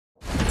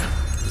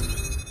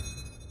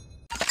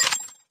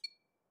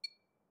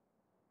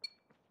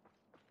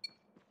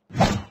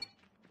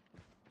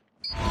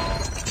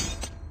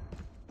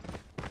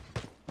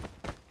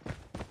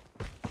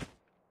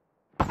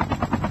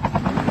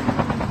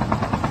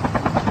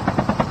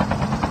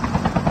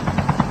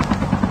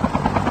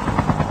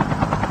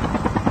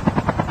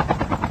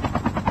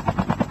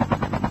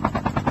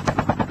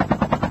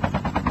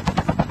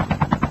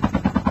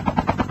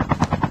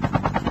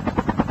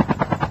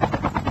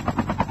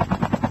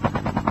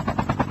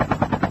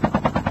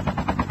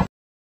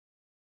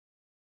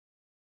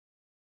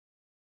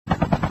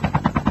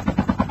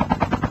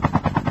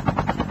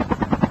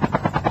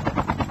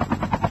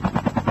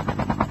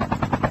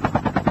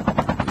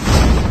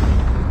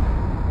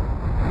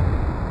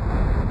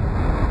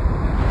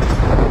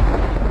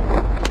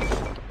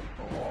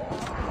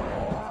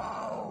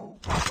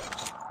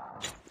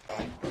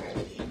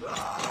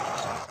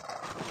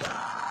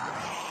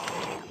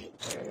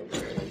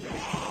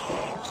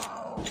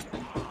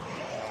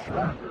Be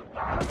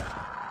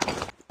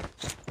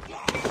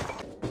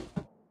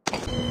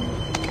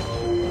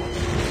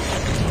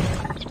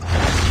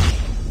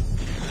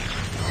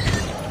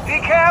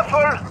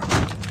careful!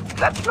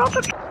 That's not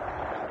a...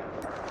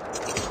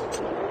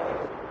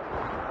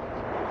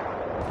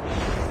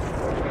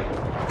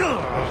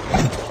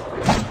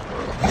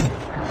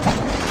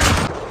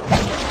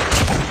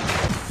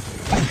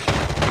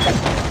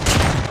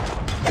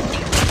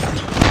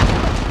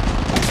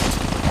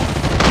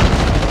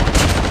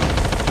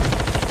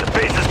 The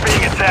base is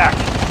being attacked.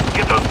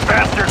 Get those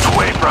bastards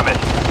away from it.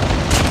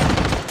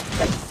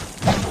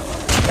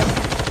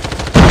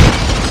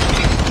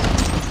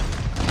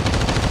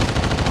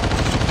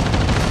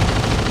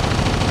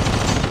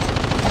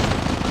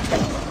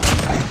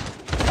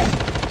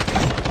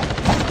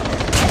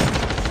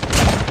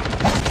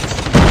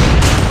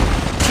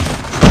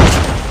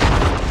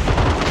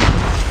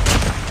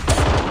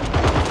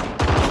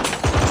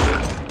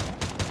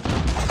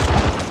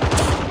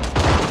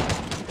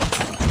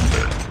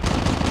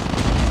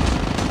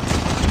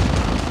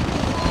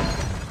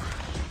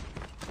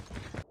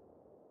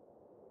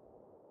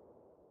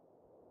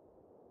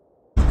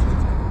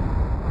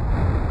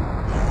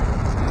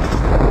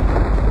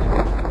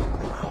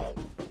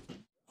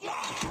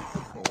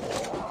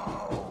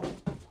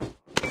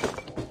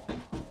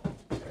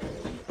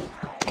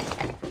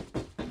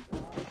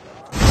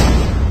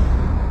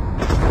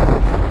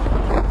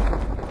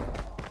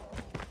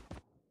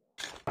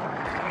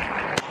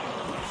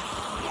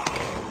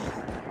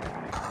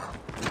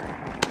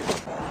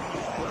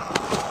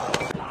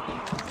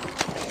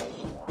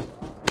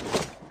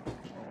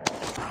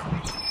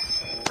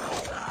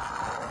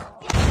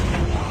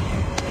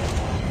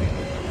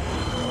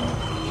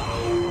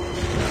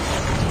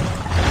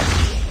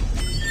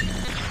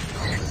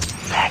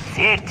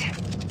 It.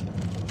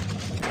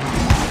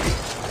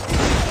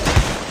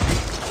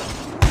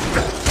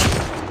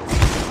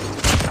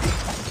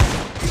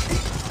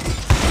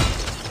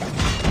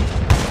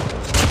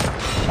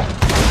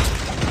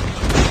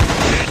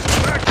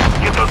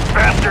 Get those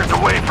bastards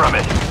away from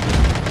it.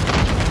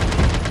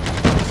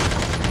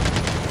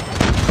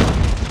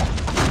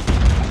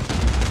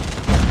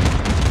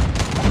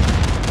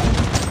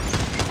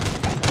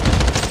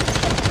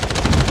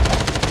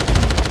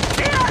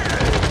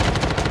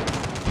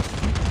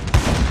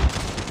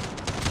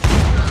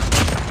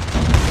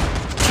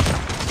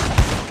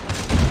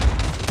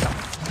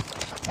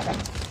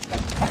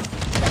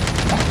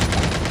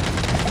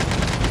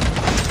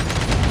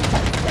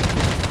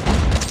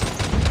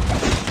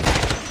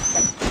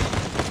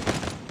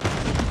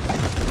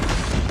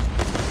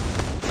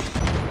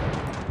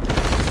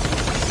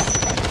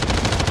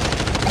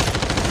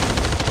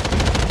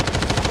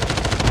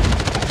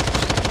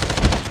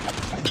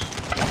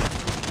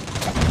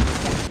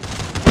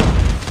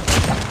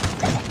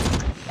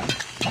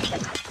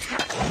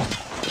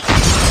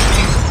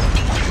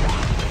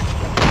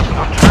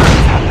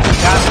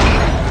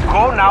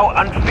 Now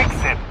and fix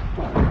him.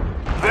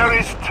 Where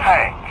is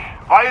Tank?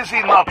 Why is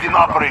he not in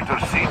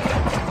operator's seat?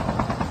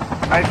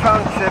 I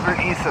found several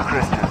ether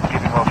crystals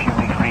giving off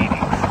unique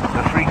readings.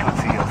 The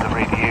frequency of the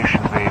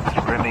radiation waves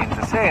remains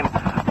the same,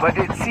 but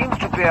it seems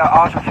to bear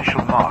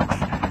artificial marks.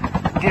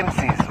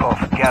 Dempsey's of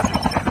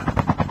gathering them.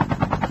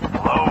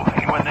 Hello?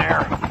 Anyone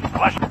there?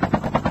 Flash.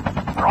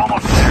 We're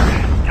almost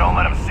there. Don't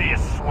let him see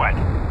us sweat.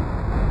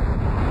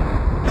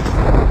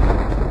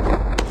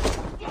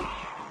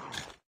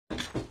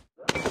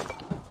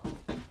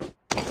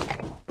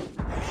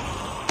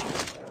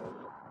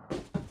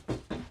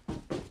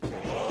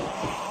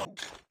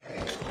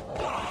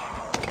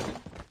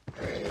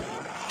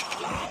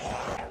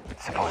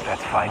 Suppose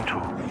that's fine too.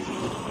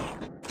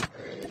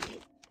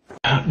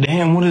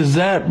 Damn, what is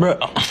that, bro?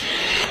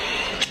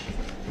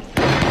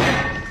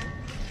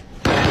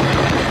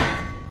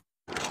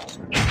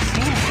 It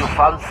seems you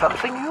found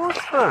something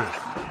useful.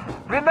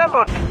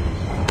 Remember...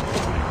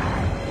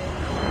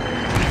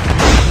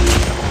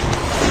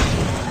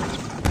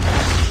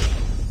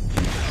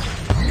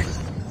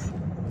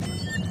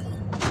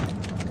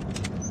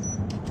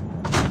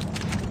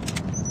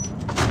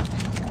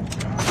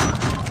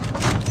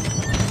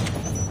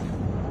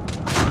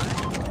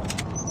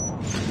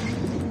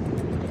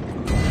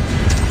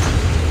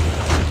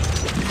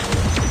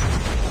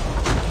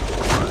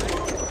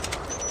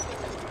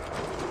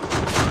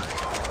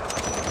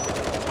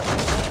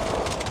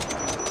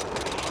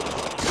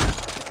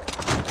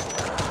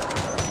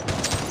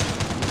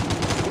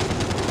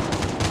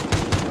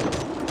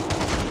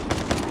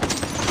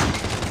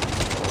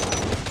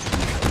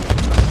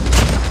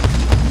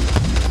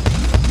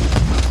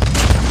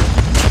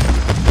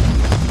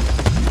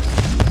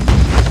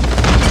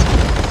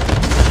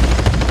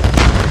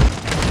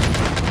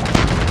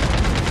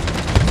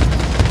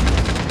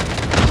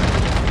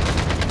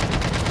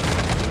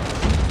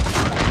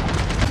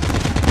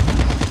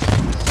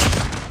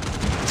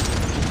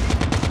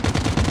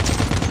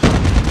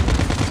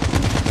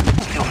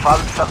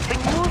 Found something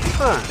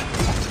useful.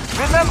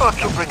 Remember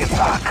to bring it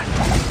back.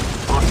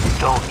 Or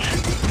don't.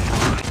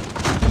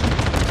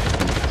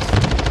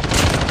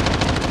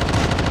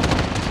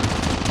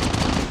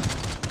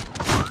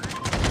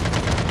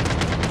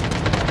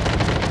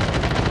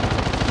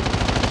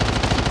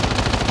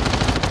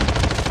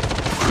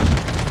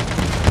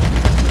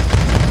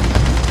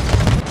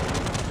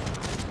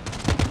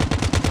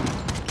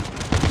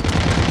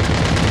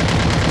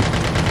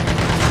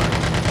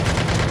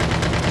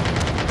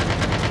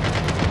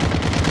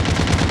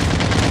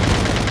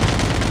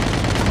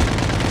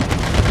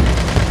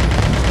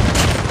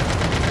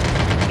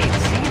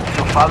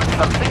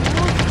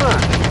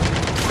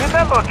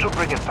 remember to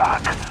bring it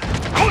back.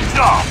 Good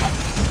job!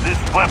 This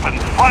weapon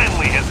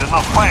finally has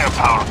enough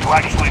firepower to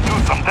actually do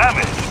some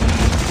damage.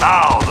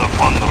 Now the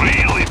fun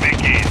really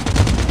begins.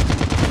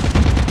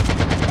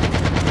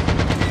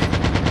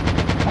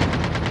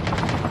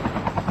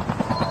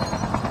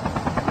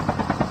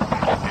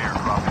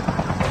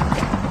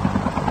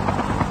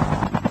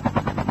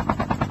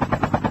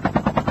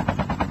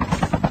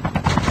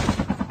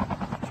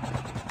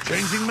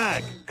 Changing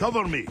mag.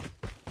 Cover me.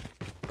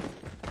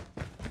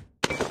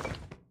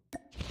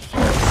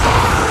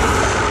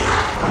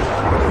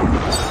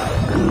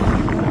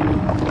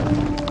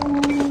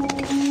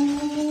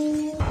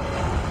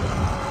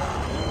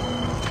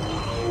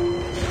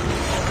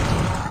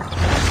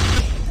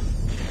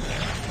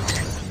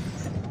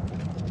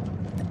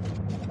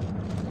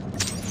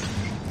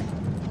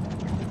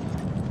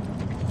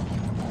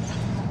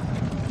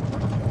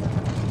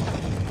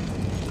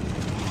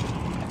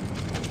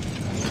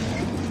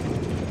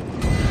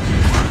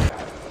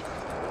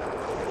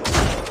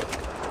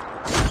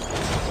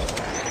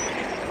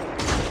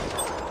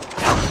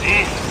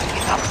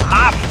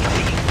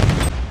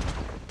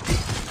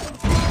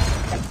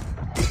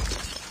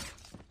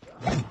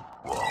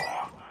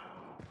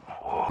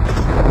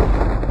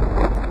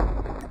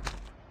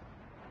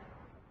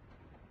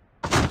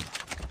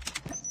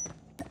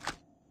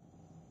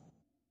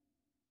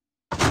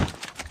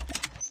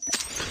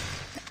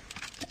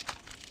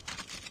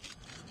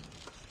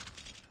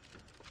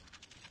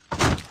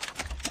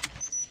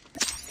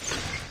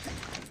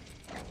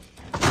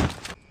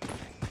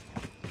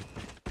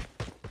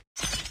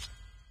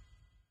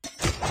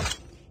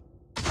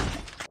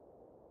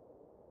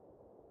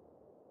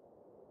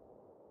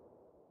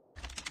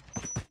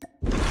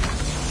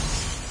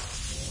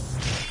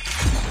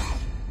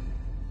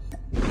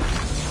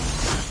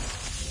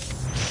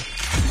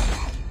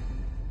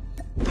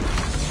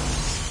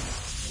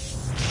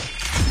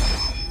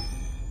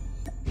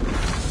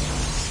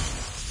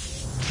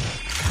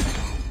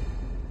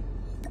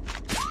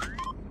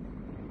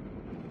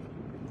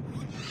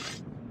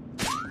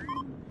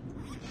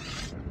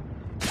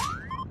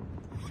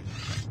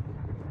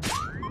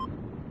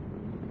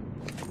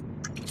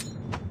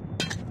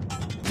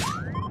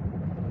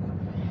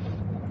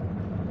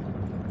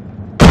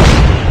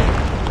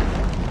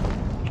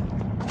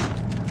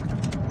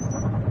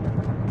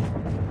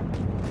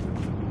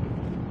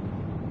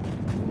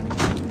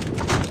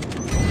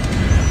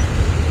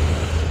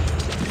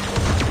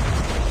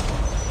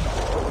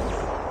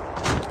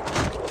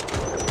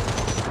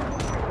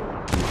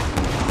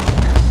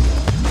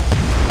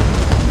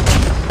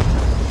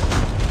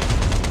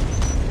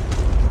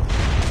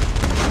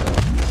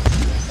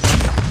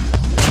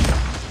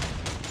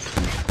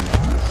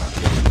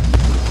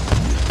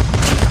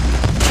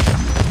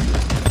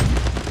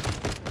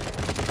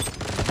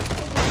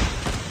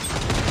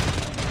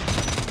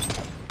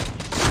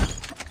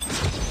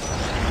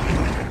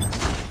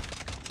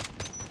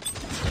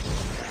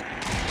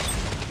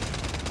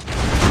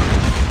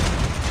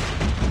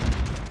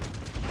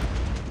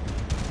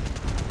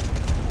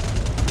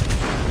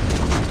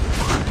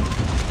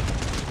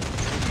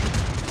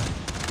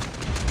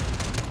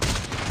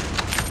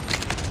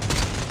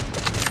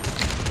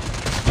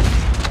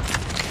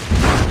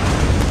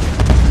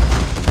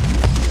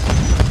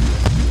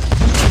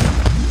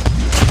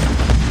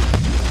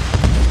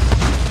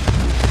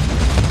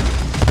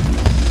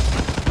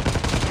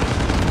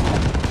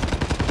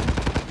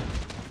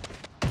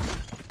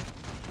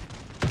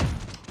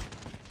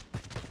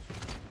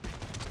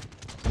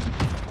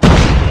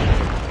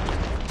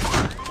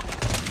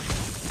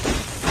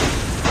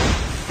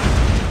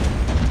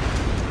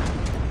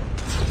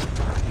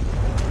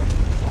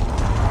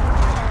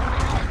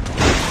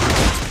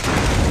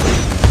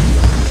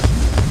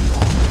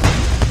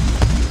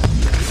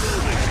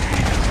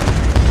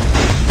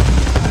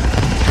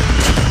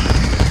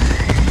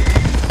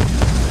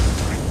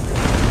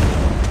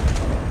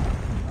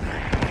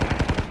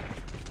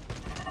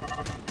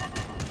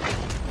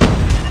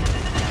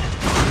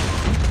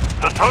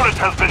 turret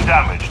has been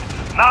damaged.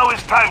 Now is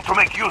time to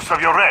make use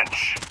of your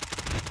wrench.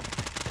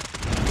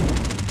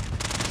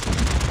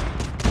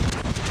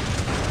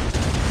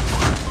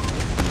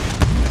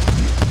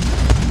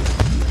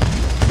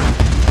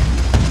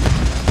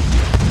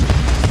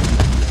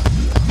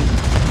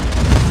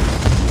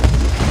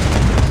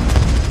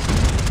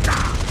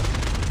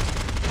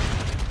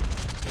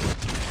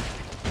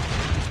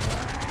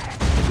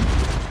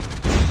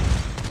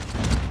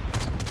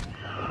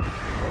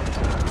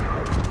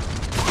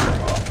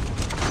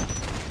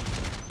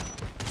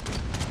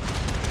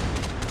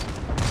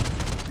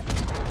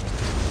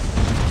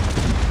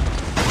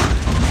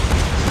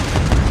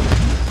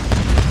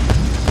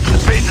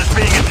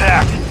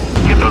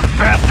 Get those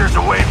bastards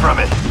away from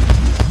it!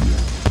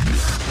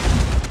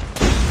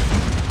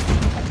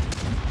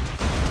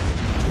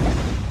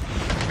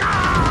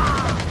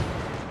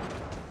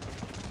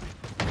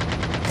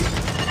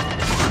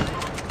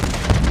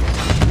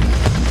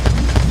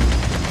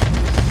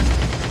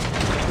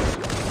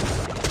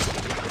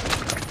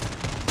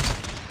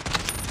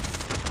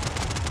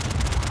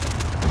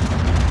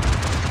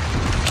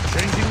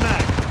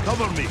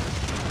 Cover me.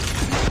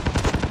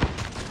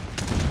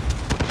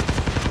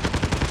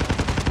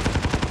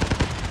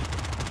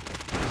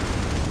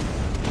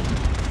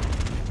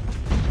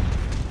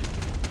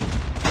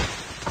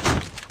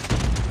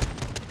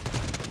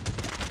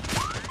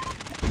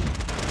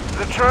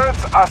 The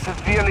turrets are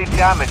severely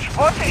damaged.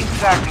 What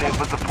exactly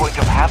was the point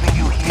of having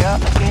you here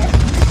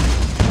again?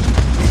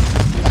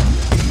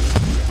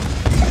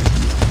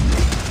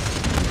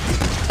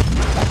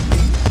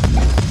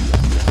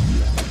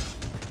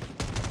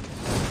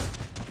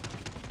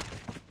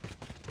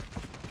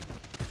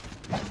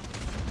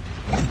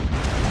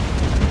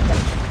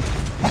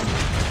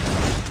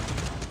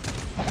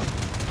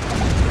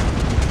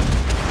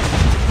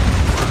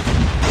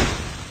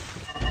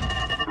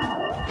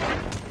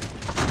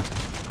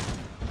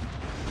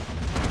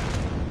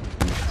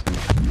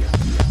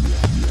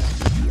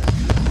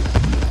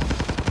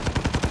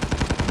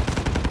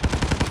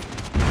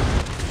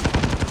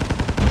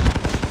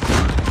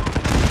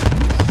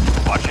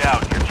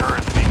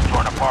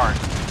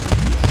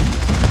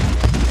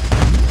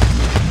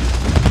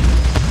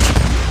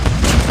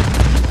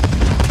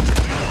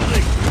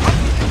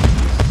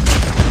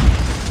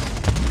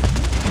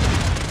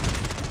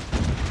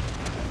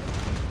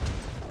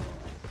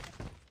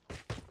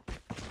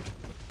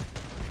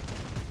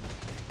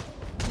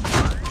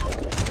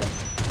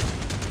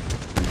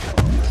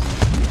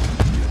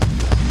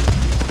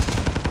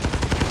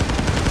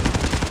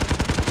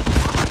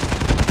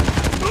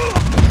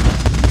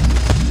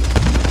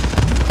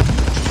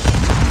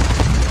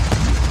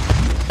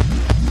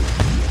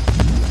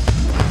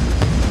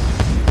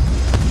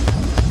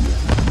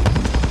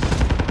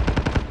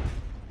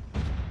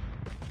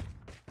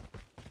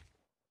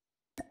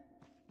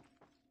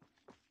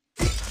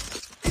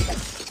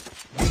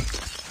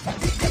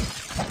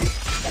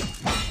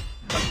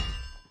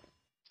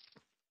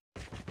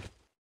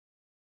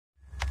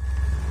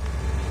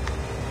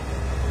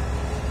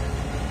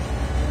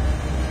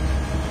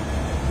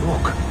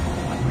 Look,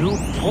 a new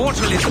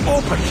portal is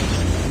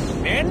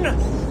open.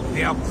 Men,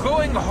 we are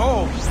going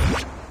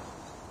home.